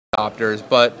adopters,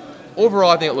 but overall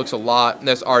I think it looks a lot, and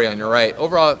that's Ari on your right,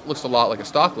 overall it looks a lot like a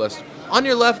stock list. On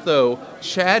your left, though,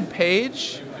 Chad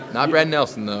Page, not Brad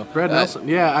Nelson, though. Brad Nelson,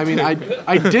 yeah, I mean,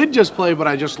 I did just play, but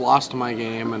I just lost my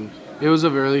game, and it was a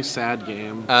really sad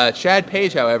game. Chad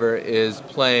Page, however, is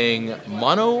playing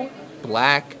Mono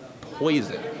Black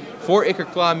Poison. 4 Ichor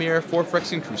Claw Mirror, 4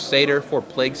 Phyrexian Crusader, 4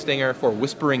 Plague Stinger, 4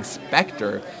 Whispering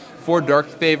Spectre, 4 Dark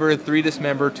Favor, 3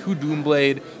 Dismember, 2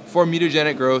 Doomblade, 4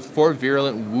 Mutagenic Growth, 4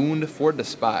 Virulent Wound, 4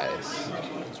 Despise.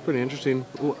 It's pretty interesting.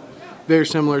 Very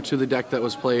similar to the deck that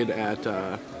was played at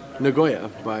Nagoya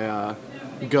by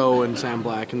Go and Sam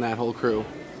Black and that whole crew.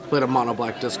 Played a mono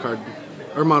black discard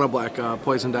or mono black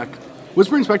poison deck.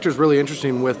 Whispering Spectre is really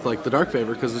interesting with like the Dark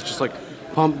Favor because it's just like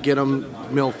pump, get them,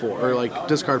 mill 4 or like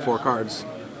discard 4 cards.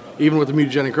 Even with the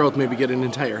Mutagenic Growth, maybe get an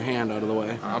entire hand out of the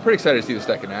way. I'm pretty excited to see this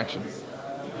deck in action.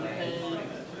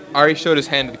 Ari showed his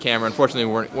hand to the camera. Unfortunately,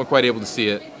 we weren't quite able to see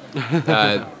it.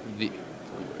 The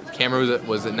camera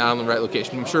was not on the right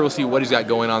location. I'm sure we'll see what he's got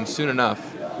going on soon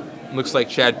enough. Looks like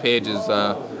Chad Page is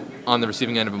on the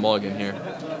receiving end of a mulligan here.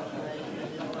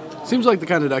 Seems like the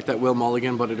kind of deck that will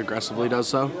mulligan, but it aggressively does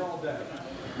so.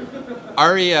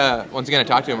 Ari, once again, I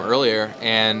talked to him earlier,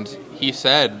 and he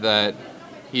said that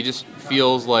he just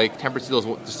feels like Tempered Steel is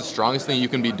just the strongest thing you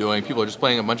can be doing. People are just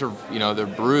playing a bunch of, their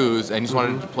brews, and he just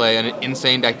wanted to play an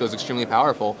insane deck that was extremely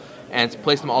powerful. And it's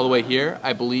placed him all the way here.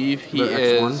 I believe he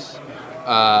is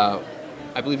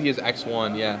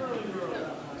X1, yeah.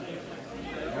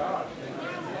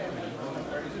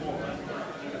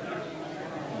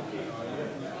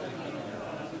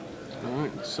 All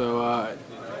right, so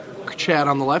Chad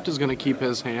on the left is going to keep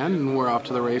his hand, and we're off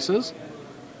to the races.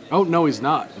 Oh, no, he's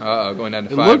not. Uh-oh, going down to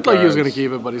 5 It looked like he was cards. going to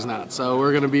keep it, but he's not. So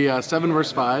we're going to be 7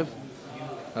 versus 5.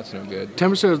 That's no good.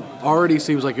 Temperature already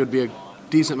seems like it would be a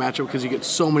decent matchup because you get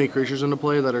so many creatures into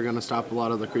play that are going to stop a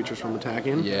lot of the creatures from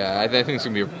attacking. Yeah, I think it's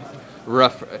going to be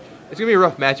rough. It's going to be a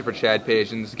rough matchup for Chad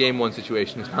Page, and this game 1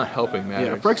 situation is not helping matters.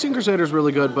 Yeah, Phyrexian Crusader is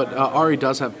really good, but Ari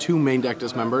does have 2 main deck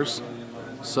dismembers.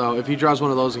 So if he draws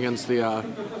one of those against the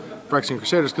Phyrexian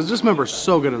Crusaders, because Dismember is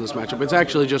so good in this matchup, it's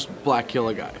actually just black kill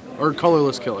a guy, or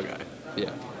colorless kill a guy.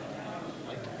 Yeah.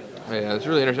 Yeah, it's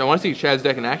really interesting. I want to see Chad's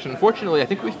deck in action. Unfortunately, I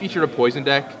think we featured a poison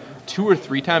deck 2 or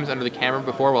 3 times under the camera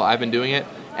before while I've been doing it,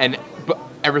 and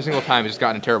every single time it's just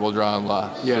gotten a terrible draw and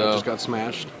lost. Yeah, so it just got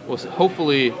smashed. We'll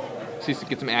hopefully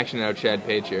get some action out of Chad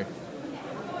Page here.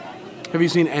 Have you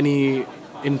seen any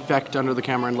Infect under the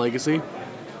camera in Legacy?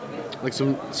 Like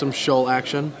some shoal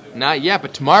action? Not yet,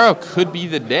 but tomorrow could be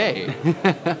the day.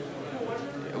 I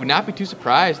would not be too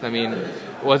surprised. I mean,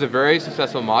 it was a very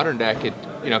successful modern deck. It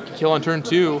could kill on turn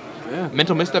 2. Yeah.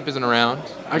 Mental Misstep isn't around.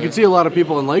 I could see a lot of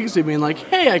people in Legacy being like,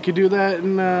 hey, I could do that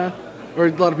in... or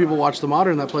a lot of people watch the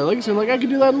modern that play Legacy and like, I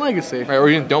could do that in Legacy. Right, or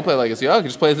you don't play Legacy. Oh, I could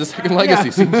just play the second Legacy. Yeah.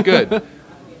 Seems good.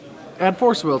 Add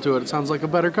Force Will to it. It sounds like a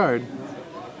better card.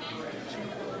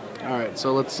 All right,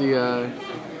 so let's see.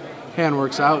 Hand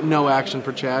works out. No action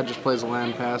for Chad. Just plays a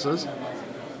land, passes.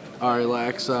 Ari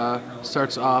Lax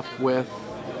starts off with...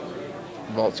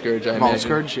 Vault Scourge, I imagine. Vault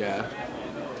Scourge, yeah.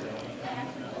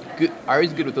 Good.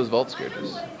 Ari's good with those Vault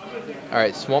Scourges. All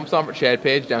right, Swamp Stomp for Chad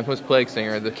Page. Down comes Plague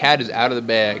Singer. The cat is out of the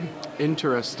bag.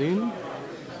 Interesting.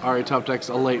 Ari top decks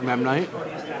a late Memnite.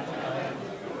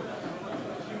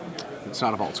 It's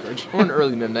not a Vault Scourge. Or an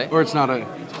early Memnite. Or it's not a...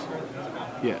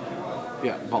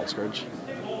 Yeah, Vault Scourge.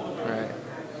 All right.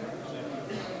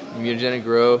 Mutagenic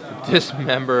Growth,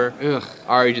 Dismember. Ugh.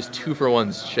 Ari just 2 for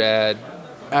 1's Chad.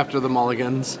 After the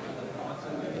mulligans.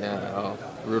 Yeah, oh,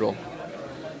 brutal.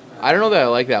 I don't know that I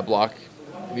like that block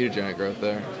Mutagenic Growth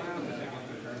there.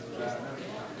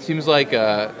 Seems like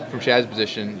from Chad's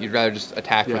position, you'd rather just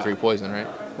attack for 3 poison, right?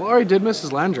 Well, Ari did miss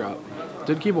his land drop.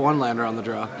 Did keep a 1-lander on the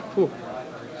draw. Whew.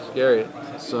 Scary.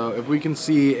 So if we can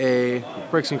see a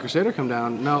Phyrexian Crusader come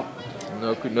down, no.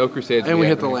 No Crusades. And we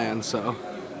hit the land, so...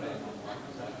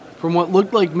 From what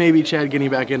looked like maybe Chad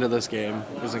getting back into this game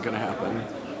isn't going to happen.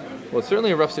 Well, it's certainly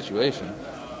a rough situation.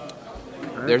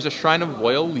 Right. There's a Shrine of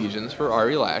Loyal Legions for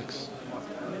Ari Lax.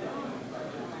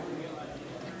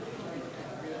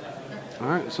 All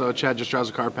right, so Chad just draws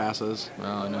a card, passes.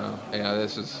 Oh, no. Yeah,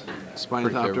 this is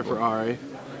Spinethopter for Ari.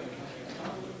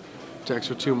 Attacks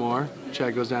for 2 more.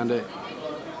 Chad goes down to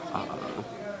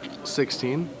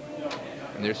 16.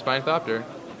 And there's Spinethopter.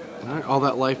 All right, all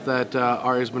that life that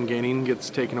Ari's been gaining gets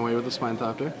taken away with the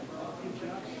Spinethopter.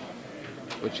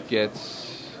 Which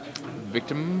gets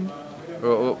Victim...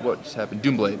 Oh, what just happened?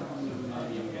 Doomblade.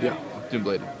 Yeah.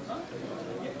 Doomblade.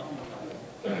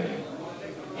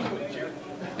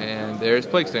 And there's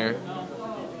Plague Stinger.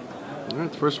 All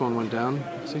right, the first one went down.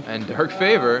 Let's see. And Dark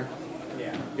Favor.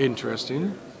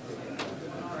 Interesting.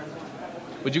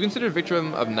 Would you consider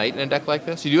Victim of Night in a deck like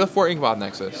this? You do have 4 Inkmoth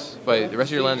Nexus, but the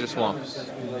rest of your lands are swamps.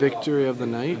 Victory of the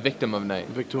Night? Victim of Night.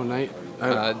 Victim of Night?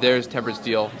 There's Tempered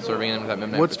Steel, serving in with that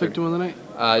Midnight. What's Victim of the Night?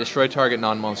 Destroy target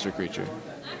non-monster creature.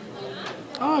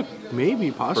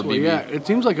 Maybe, possibly, BB. yeah. It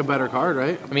seems like a better card,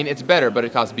 right? I mean, it's better, but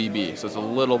it costs BB, so it's a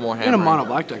little more hammering. In a mono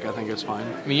black deck, I think it's fine.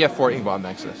 I mean, you have 4 Inkmoth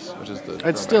Nexus, which is the...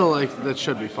 It's still, like, that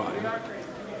should be fine.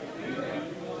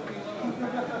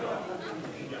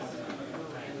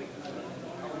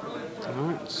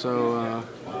 Alright, so,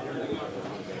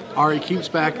 Ari keeps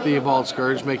back the Evolved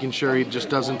Scourge, making sure he just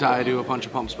doesn't die to a bunch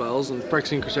of pump spells, and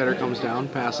Phyrexian Crusader comes down,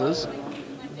 passes,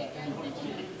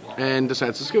 and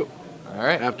decides to scoop. All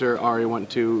right. After Ari went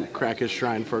to crack his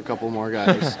shrine for a couple more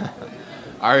guys.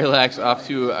 Arilax off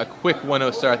to a quick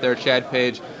 1-0 start there. Chad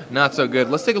Page, not so good.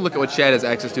 Let's take a look at what Chad has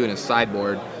access to in his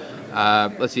sideboard.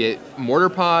 Let's see. Mortar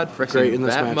Pod, Phyrexian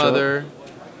Bat Mother,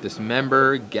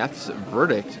 Dismember, Geth's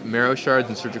Verdict, Marrow Shards,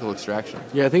 and Surgical Extraction.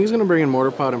 Yeah, I think he's going to bring in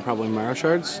Mortar Pod and probably Marrow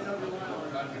Shards.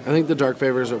 I think the Dark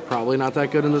Favors are probably not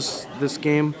that good in this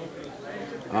game.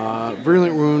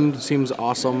 Virulent Wound seems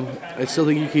awesome. I still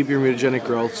think you keep your Mutagenic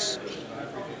Growths.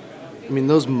 I mean,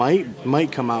 those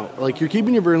might come out. Like, you're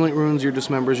keeping your Virulent Runes, your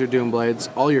Dismembers, your Doomblades,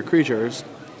 all your creatures.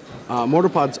 Mortar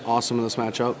Pod's awesome in this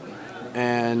matchup.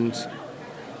 And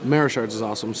Marrow Shards is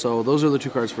awesome. So those are the 2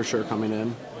 cards for sure coming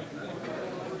in.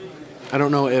 I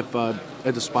don't know if a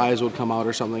Despise would come out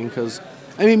or something, because,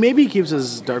 I mean, maybe he keeps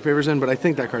his Dark Favors in, but I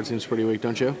think that card seems pretty weak,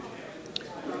 don't you?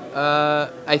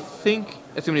 I think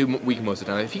it's going to be weak most of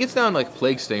the time. If he gets down like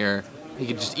Plague Stinger, he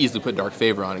could just easily put Dark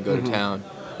Favor on and go to town.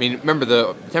 I mean, remember,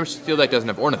 the Tempest Steel deck doesn't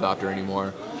have Ornithopter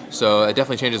anymore, so it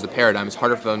definitely changes the paradigm. It's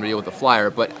harder for them to deal with the flyer,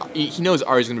 but he knows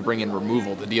Ari's going to bring in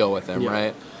removal to deal with them,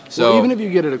 right? So even if you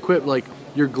get it equipped, like,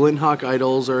 your Glinthawk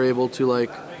Idols are able to,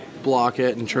 like, block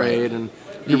it and trade, and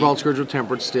your Vault Scourge with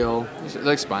Tempered Steel.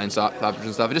 Like Spine Stoppers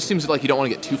and stuff. It just seems like you don't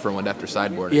want to get 2-for-1 after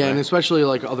sideboard. Yeah, and especially,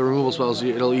 like, other removal spells,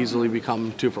 it'll easily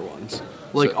become 2-for-1s.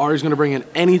 Like, Ari's going to bring in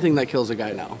anything that kills a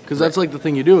guy now. Because that's, like, the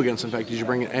thing you do against Infect, is you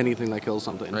bring in anything that kills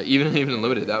something. Right, even in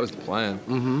Limited, that was the plan.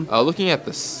 Looking at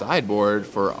the sideboard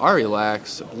for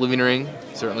Arilax, Oblivion Ring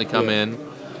certainly come in.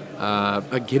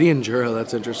 A Gideon Jura,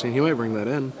 that's interesting. He might bring that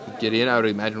in. Gideon, I would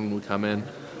imagine, would come in.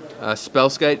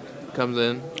 Spellskite comes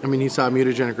in. I mean, he saw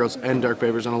Mutagenic Growths and Dark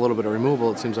Favors and a little bit of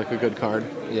removal. It seems like a good card.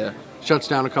 Yeah. Shuts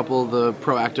down a couple of the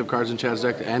proactive cards in Chad's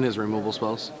deck and his removal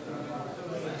spells.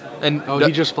 And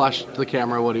he just flashed the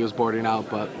camera what he was boarding out,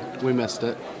 but we missed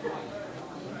it.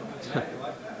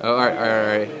 All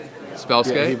right.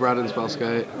 Spellskite? Yeah, he brought in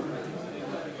Spellskite.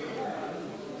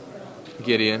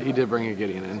 Gideon. He did bring a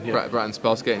Gideon in. Yeah. Brought in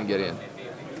Spellskite and Gideon.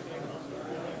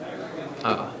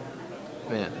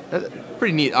 Man, that's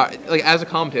pretty neat. Like, as a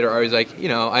commentator, Ari's like, you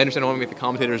know, I understand I want to make the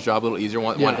commentator's job a little easier,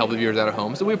 want to help the viewers out at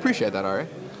home, so we appreciate that, Ari.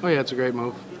 Oh yeah, it's a great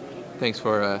move. Thanks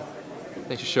for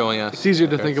showing us. It's easier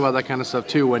to think about that kind of stuff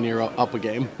too when you're up a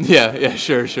game. Yeah,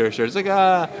 sure. It's like,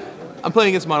 I'm playing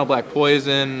against Mono Black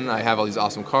Poison. I have all these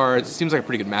awesome cards. It seems like a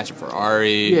pretty good matchup for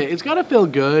Ari. Yeah, it's got to feel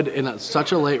good in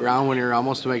such a late round when you're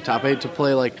almost to make top 8 to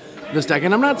play like this deck.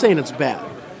 And I'm not saying it's bad,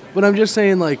 but I'm just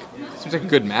saying, like, seems like a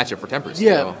good matchup for Tempest.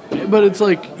 Yeah, but it's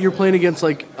like you're playing against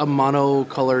like a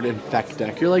mono-colored Infect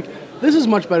deck. You're like, this is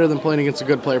much better than playing against a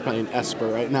good player playing Esper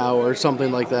right now or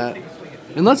something like that.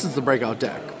 Unless it's the breakout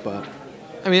deck, but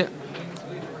I mean,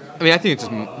 I think it's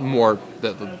just more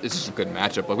that it's just a good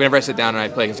matchup. Like, whenever I sit down and I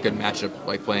play against a good matchup,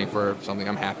 like playing for something,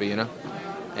 I'm happy, you know.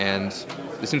 And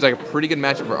this seems like a pretty good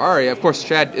matchup for Ari. Of course,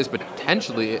 Chad is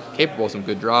potentially capable of some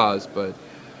good draws, but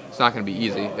it's not going to be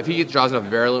easy. If he draws enough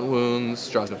Virulent Wounds,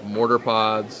 draws enough Mortar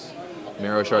Pods,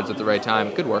 Marrow Shards at the right time,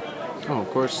 it could work. Oh, of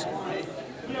course.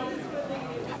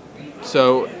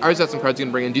 So, Ari's got some cards he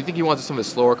can bring in. Do you think he wants some of his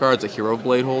slower cards, like Hero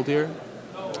Blade Hold here?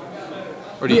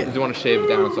 Or do you want to shave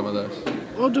down some of those?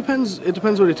 Well, it depends. It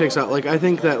depends what he takes out. Like, I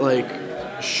think that, like,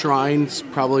 Shrine's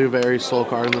probably a very slow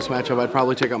card in this matchup. I'd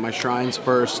probably take out my Shrines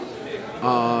first.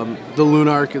 The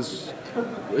Lunarch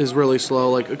is really slow.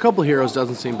 Like, a couple heroes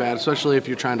doesn't seem bad, especially if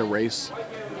you're trying to race.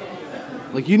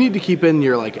 Like, you need to keep in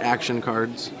your, like, action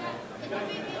cards.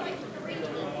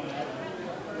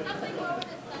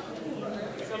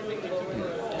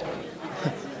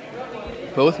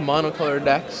 Both monocolored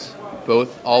decks,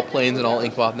 both all planes and all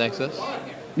Inkmoth Nexus.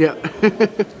 Yeah.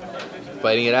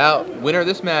 Fighting it out. Winner of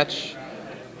this match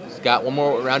has got one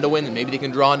more round to win, and maybe they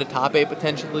can draw into top 8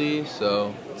 potentially,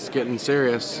 so It's getting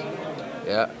serious.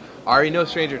 yeah. Ari, no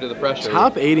stranger to the pressure.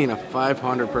 Top 80 in a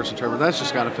 500-person tournament, that's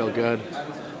just got to feel good.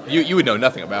 You would know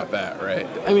nothing about that, right?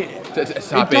 I mean, It's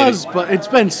top it does, but it's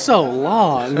been so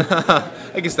long.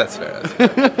 I guess that's fair.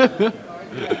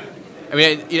 I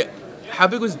mean, How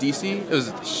big was DC? It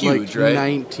was huge, like right?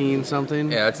 19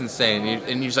 something. Yeah, that's insane.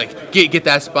 And you're just like, get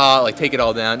that spot, like take it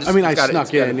all down. Just, I mean, I gotta,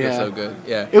 snuck in, yeah. So good,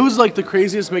 yeah. It was like the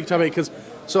craziest make top 8 because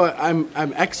I'm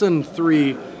Xing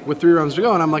 3 with 3 rounds to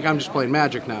go, and I'm like, I'm just playing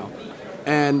Magic now.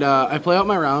 And I play out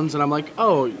my rounds, and I'm like,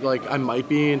 oh, like I might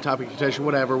be in top 8 contention,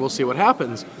 whatever. We'll see what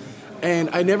happens. And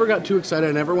I never got too excited.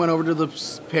 I never went over to the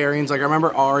pairings. Like I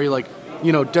remember Ari, like,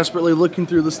 you know, desperately looking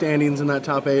through the standings in that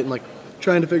top 8 and like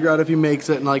trying to figure out if he makes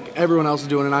it, and like everyone else is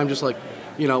doing it, and I'm just like,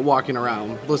 you know, walking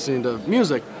around listening to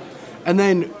music. And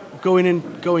then going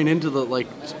into the like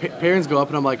pairings go up,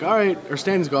 and I'm like, all right, or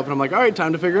standings go up, and I'm like, all right,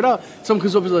 time to figure it out. Someone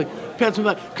comes up and like pats me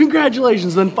back,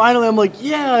 congratulations. Then finally I'm like,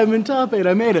 yeah, I'm in top 8,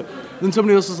 I made it. Then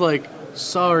somebody else is like,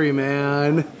 sorry,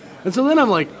 man. And so then I'm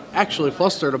like actually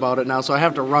flustered about it now, so I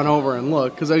have to run over and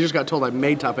look because I just got told I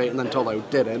made top 8 and then told I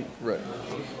didn't. Right.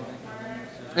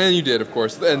 And you did, of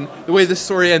course. And the way this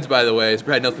story ends, by the way, is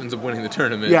Brad Nelson ends up winning the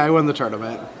tournament. Yeah, I won the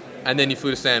tournament. And then you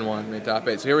flew to San Juan, made top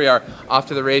 8. So here we are, off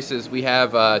to the races. We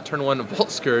have turn 1 of Volt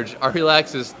Scourge. Our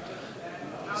relax is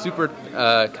super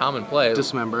common play.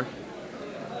 Dismember.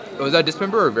 Was that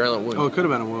Dismember or Virulent Wound? Oh, it could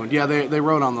have been a wound. Yeah, they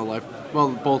wrote on the life. Well,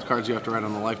 both cards you have to write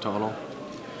on the life total.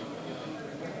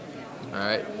 All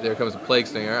right, there comes a Plague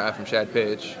Stinger from Chad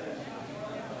Page.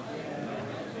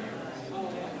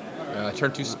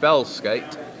 Turn 2 spells,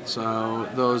 Skite. So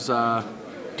those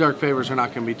dark favors are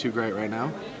not going to be too great right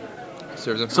now.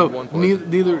 Serves him for So 1 point.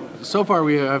 neither. So far,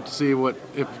 we have to see what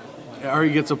if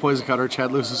Ari gets a poison cut or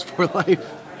Chad loses 4 life.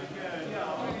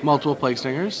 Multiple Plague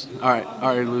Stingers. All right,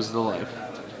 Ari loses the life.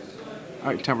 All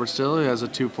right, Tempered Still. He has a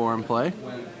 2/4 in play.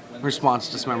 Response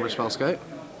Dismember Spellskite.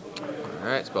 All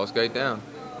right, Spellskite down.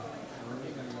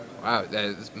 Wow, that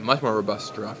is much more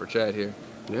robust draw for Chad here.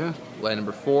 Yeah. Land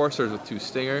number 4 serves with 2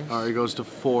 stingers. Ari goes to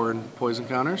 4 in poison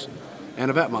counters. And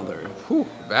a Vat Mother. Whew,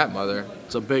 Vat Mother.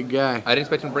 It's a big guy. I didn't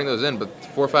expect him to bring those in, but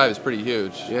 4/5 is pretty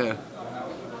huge. Yeah.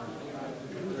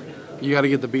 You got to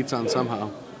get the beats on somehow.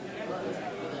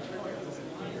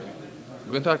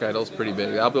 Glintalk Idol's pretty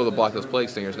big. I'll be able to block those Plague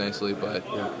Stingers nicely, but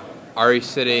Yeah. Ari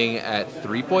sitting at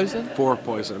 3 poison? 4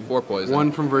 poison. 4 poison.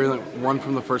 1 from Virulent, 1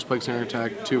 from the first Plague Stinger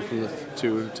attack, 2 from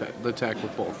the attack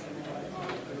with both.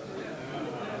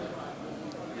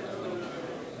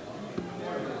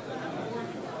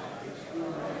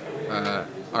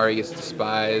 Ari gets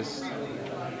Despised.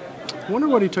 I wonder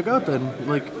what he took out then.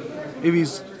 Like, if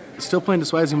he's still playing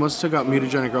Despise, he must have took out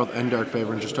Mutagenic Growth and Dark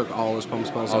Favor and just took all his pump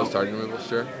spells All out. his target removal,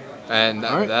 sure. And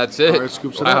All right. that's it. Ari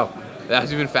scoops it wow. up.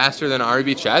 That's even faster than Ari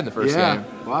beat Chad in the first game.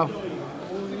 Wow.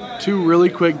 2 really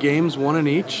quick games, 1 in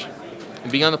each.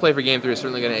 And being on the play for game 3 is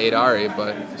certainly going to aid Ari,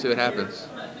 but we'll see what happens.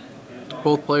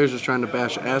 Both players just trying to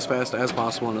bash as fast as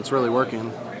possible, and it's really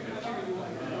working.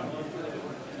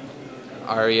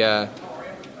 Ari, I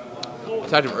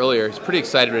talked to him earlier. He's pretty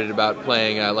excited about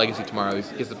playing Legacy tomorrow. He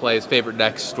gets to play his favorite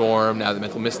deck, Storm. Now the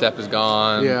Mental Misstep is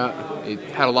gone. Yeah. He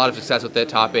had a lot of success with it,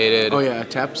 top-aided. Oh, yeah,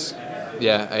 Teps.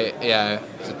 Yeah,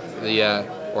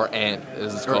 or Ant,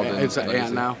 as it's called. It's an Legacy.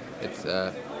 Ant now. It's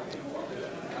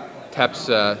Teps,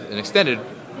 an extended,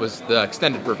 was the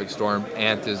extended Perfect Storm.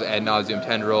 Ant is Ad Nauseam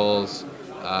Tendrils.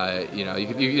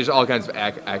 There's all kinds of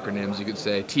acronyms. You could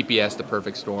say TPS, the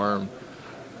Perfect Storm.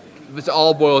 It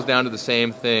all boils down to the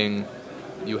same thing.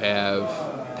 You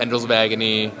have Tendrils of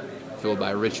Agony, fueled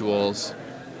by rituals.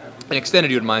 And extended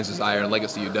you would Mind's Desire, and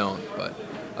Legacy you don't. But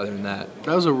other than that,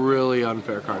 That was a really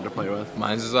unfair card to play with.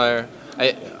 Mind's Desire.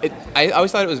 I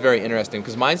always thought it was very interesting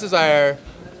because Mind's Desire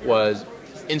was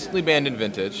instantly banned in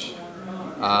Vintage,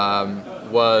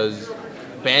 was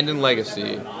banned in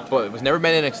Legacy, but it was never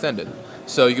banned in Extended.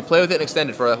 So you could play with it in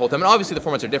Extended for that whole time. And obviously the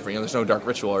formats are different. There's no Dark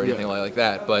Ritual or anything like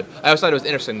that. But I always thought it was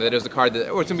interesting that it was a card that,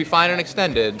 it's going to be fine in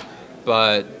Extended,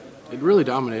 but... It really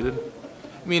dominated.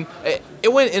 I mean,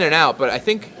 it went in and out, but I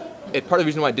think part of the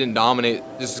reason why it didn't dominate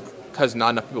is because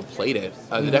not enough people played it.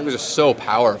 The deck was just so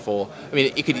powerful. I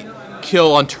mean, it could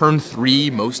kill on turn 3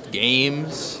 most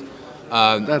games.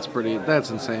 That's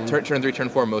insane. Turn 3, turn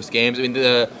 4 most games. I mean,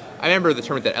 I remember the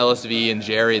tournament that LSV and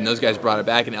Jerry and those guys brought it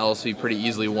back, and LSV pretty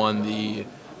easily won the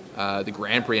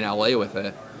Grand Prix in LA with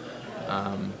it.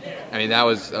 I mean, that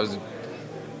was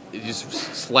it just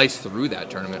sliced through that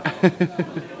tournament.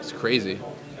 It's crazy.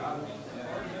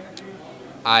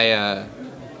 I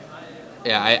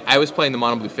was playing the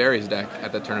Mono Blue Fairies deck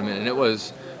at that tournament, and it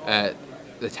was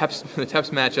the Teps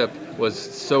matchup was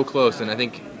so close, and I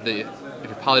think if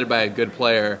you're piloted by a good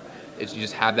player, you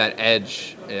just have that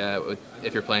edge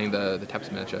if you're playing the Teps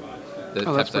matchup, the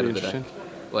Teps side of the deck.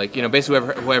 Like, basically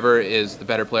whoever is the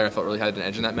better player, I felt really had an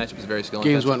edge in that matchup. It was very skill.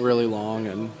 Games went really long,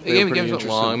 and games went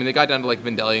long. I mean, they got down to like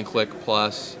Vendelion Click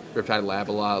plus. Riptide Lab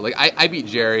a lot. Like I beat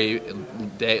Jerry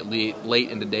late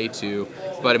into day 2,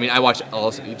 but I mean I watched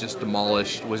LSU just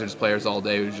demolish Wizards players all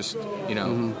day who just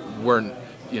weren't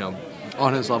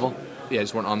On his level. Yeah,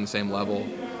 just weren't on the same level.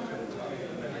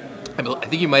 I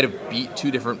think he might have beat 2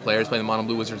 different players playing the Mono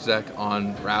Blue Wizards deck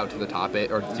on route to the top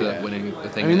 8 or to winning the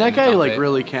thing. I mean, that guy like 8.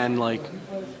 really can like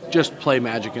just play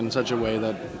Magic in such a way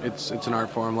that it's an art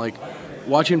form. Like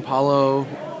watching Paulo,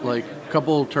 like a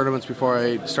couple tournaments before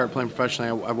I started playing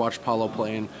professionally, I watched Paulo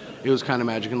play, and it was kind of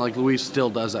Magic. And like Luis still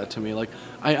does that to me. Like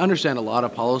I understand a lot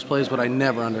of Paulo's plays, but I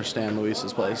never understand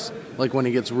Luis's plays. Like when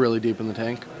he gets really deep in the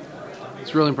tank,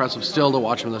 it's really impressive still to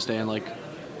watch him this day and like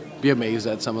be amazed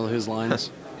at some of his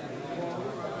lines.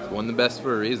 Won the best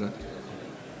for a reason.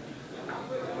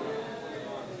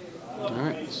 All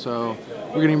right, so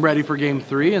we're getting ready for Game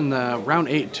 3 in the round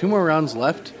 8. 2 more rounds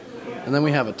left, and then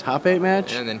we have a top 8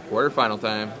 match. And then quarterfinal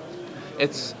time.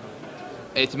 It's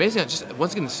amazing. Just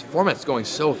once again, this format's going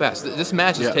so fast. This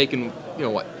match has taken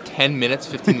 10 minutes,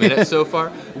 15 minutes so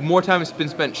far. More time has been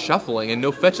spent shuffling, and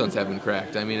no fetch lands have been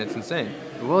cracked. I mean, it's insane.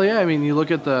 Well, yeah. I mean, you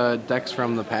look at the decks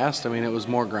from the past. I mean, it was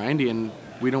more grindy, and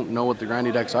we don't know what the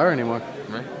grindy decks are anymore.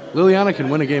 Right. Liliana can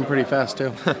win a game pretty fast,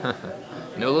 too.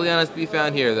 No Lilianas to be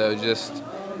found here, though. Just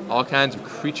all kinds of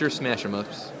creature smash 'em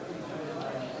ups.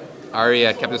 Ari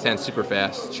kept his hand super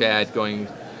fast. Chad going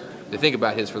to think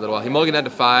about his for a little while. He mulliganed down to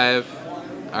 5.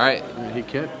 All right. He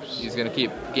keeps. He's going to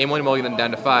keep. Game 1, he mulliganed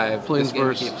down to 5. Plays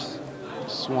versus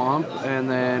Swamp,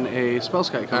 and then a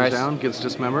Spellskite comes down, gets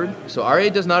dismembered. So Ari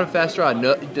does not have fast draw.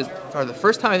 No, for the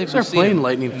first time I think we've seen playing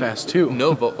Lightning fast, too.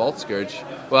 No Vault Scourge.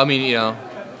 Well, I mean,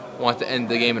 want to end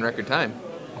the game in record time.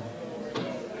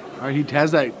 All right, he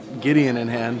has that Gideon in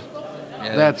hand.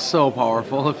 Yeah, that's so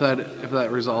powerful if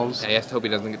that resolves. Yeah, he has to hope he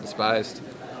doesn't get despised.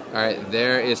 All right,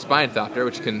 there is Spinethopter,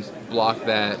 which can block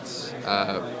that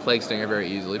Plague Stinger very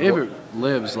easily. If it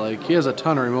lives, like, he has a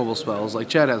ton of removal spells. Like,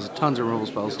 Chad has tons of removal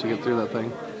spells to get through that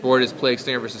thing. Board is Plague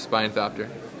Stinger versus Spinethopter.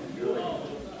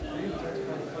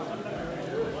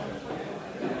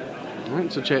 All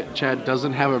right, so Chad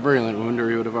doesn't have a Virulent Wound, or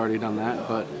he would have already done that,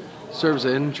 but serves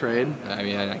in, trade. I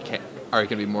mean, I can't. Ari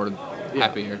can be more than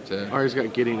happy here to. Ari's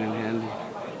got Gideon in hand.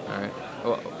 All right.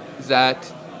 Well, is that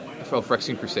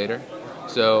Phyrexian Crusader?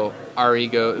 So Ari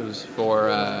goes for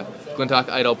Glintock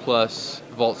Idol plus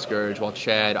Vault Scourge, while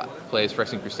Chad plays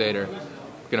Phyrexian Crusader.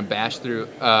 We're gonna bash through.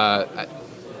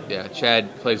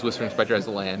 Chad plays Whispering Spectre as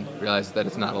a land. Realizes that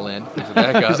it's not a land.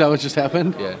 Is that what just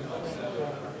happened? Yeah.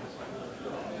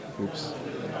 Oops.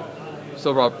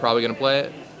 Still probably gonna play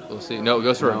it. We'll see. No, it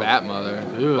goes for a Vat Mother.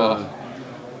 Oh.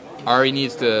 Ari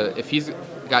needs to, if he's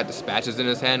got Dispatches in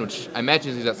his hand, which I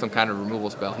imagine he's got some kind of removal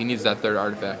spell, he needs that 3rd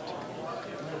artifact.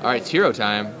 All right, it's hero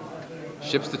time.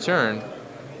 Ships the turn.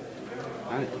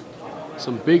 All right.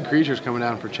 Some big creatures coming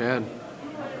down for Chad.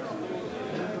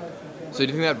 So do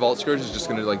you think that Vault Scourge is just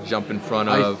going to like jump in front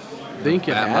of I think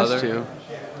it has to.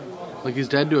 Like he's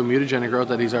dead to a Mutagenic Growth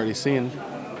that he's already seen.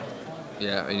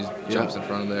 Yeah, he just jumps in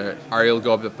front of there. Ari will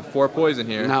go up to 4 poison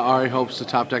here. Now Ari hopes to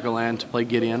top deck a land to play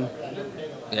Gideon.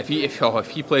 And if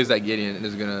he plays that Gideon, it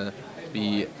is gonna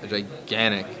be a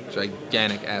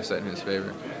gigantic asset in his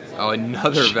favor. Oh,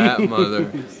 another Vat Mother.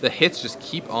 The hits just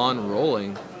keep on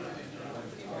rolling.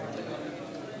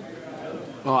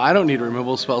 Well, I don't need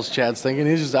removal spells, Chad's thinking.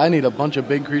 I need a bunch of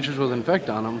big creatures with Infect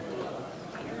on them.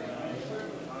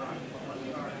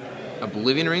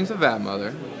 Oblivion Ring's a Vat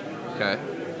Mother. Okay.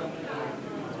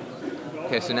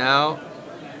 Okay, so now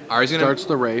starts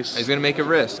the race. He's gonna make a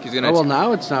risk. He's gonna. Well,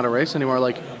 now it's not a race anymore.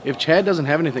 Like if Chad doesn't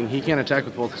have anything, he can't attack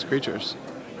with both his creatures.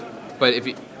 But if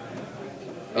he.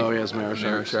 He has Marrow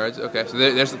Shards. Okay, so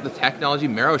there's the technology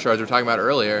Marrow Shards we were talking about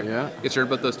earlier. Yeah. Get sure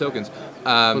about those tokens.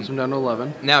 Puts him down to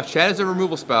 11. Now, if Chad has a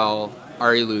removal spell,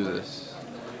 Ari loses.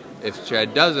 If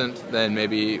Chad doesn't, then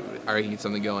maybe Ari can get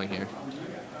something going here.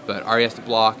 But Ari has to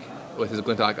block with his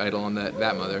Glintock Idol on that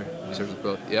Vat Mother. He serves with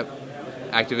both. Yep.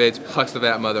 Activates, plucks the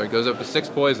Vat Mother, goes up to 6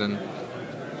 poison.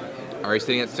 Ari's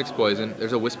sitting at 6 poison.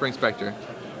 There's a Whispering Spectre.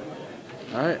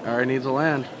 All right, Ari needs a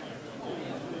land.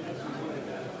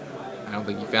 I don't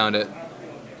think he found it.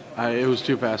 It was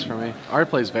too fast for me. Ari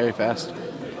plays very fast.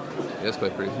 He does play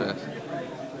pretty fast.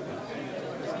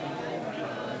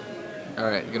 All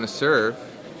right, gonna serve.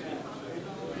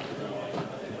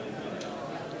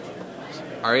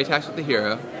 Ari attacks with the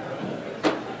hero.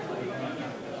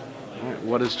 All right,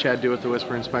 what does Chad do with the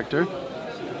Whispering Spectre?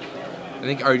 I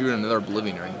think Ari doing another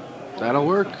Oblivion Ring. That'll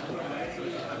work.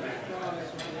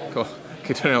 Cool.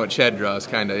 Considering what Chad draws,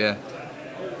 kinda, yeah.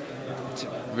 It's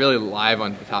really live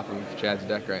on the top of Chad's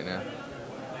deck right now.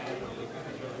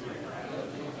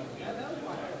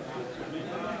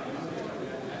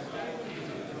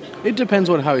 It depends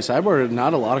on how he sideboarded.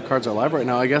 Not a lot of cards are live right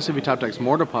now. I guess if he top decks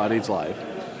Mortapod, he's live.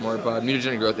 Mortapod,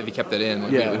 mutagenic growth. If he kept it in,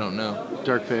 like, Yeah. we don't know.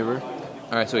 Dark Favor.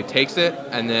 All right, so he takes it,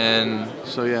 and then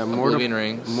So yeah, Oblivion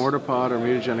Rings. Mortapod or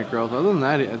mutagenic growth. Other than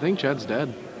that, I think Chad's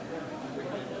dead.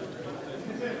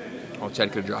 Oh,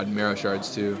 Chad could have drawn Marrow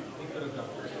Shards too,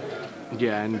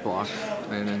 Yeah, and block.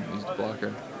 and then used the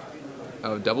blocker.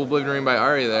 Oh, double Oblivion Ring by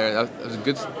Ari there. That was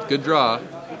a good draw.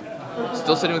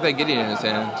 Still sitting with that Gideon in his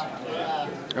hand.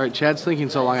 All right, Chad's thinking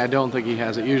so long. I don't think he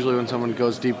has it. Usually, when someone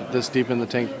goes deep in the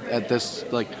tank at this,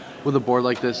 like with a board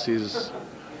like this, he's.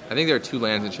 I think there are 2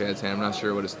 lands in Chad's hand. I'm not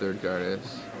sure what his third card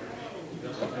is.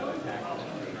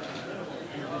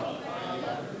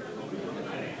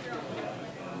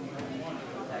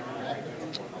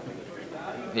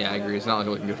 Yeah, I agree. It's not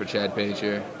looking good for Chad Page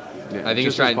here. Yeah, I think he's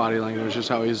just trying. his body language, just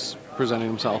how he's presenting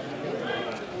himself.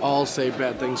 I'll say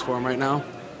bad things for him right now.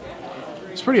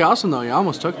 It's pretty awesome though. He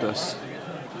almost took this.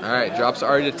 All right, drops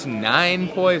Arya to 9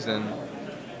 poison,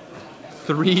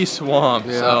 3 swamps.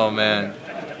 Yeah. Oh man,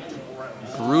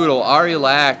 brutal. Ari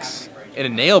Lax in a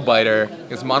nail biter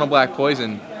against mono black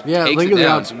poison. Yeah, takes think it of the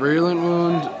down. outs: Virulent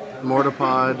Wound,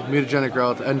 Mortapod, Mutagenic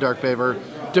Growth, and Dark Favor,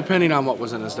 depending on what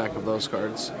was in his deck of those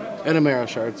cards, and a Marrow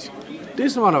Shards.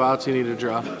 Decent amount of outs you need to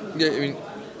draw. Yeah, I mean,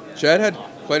 Chad had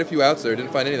quite a few outs there.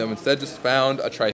 Didn't find any of them. Instead, just found a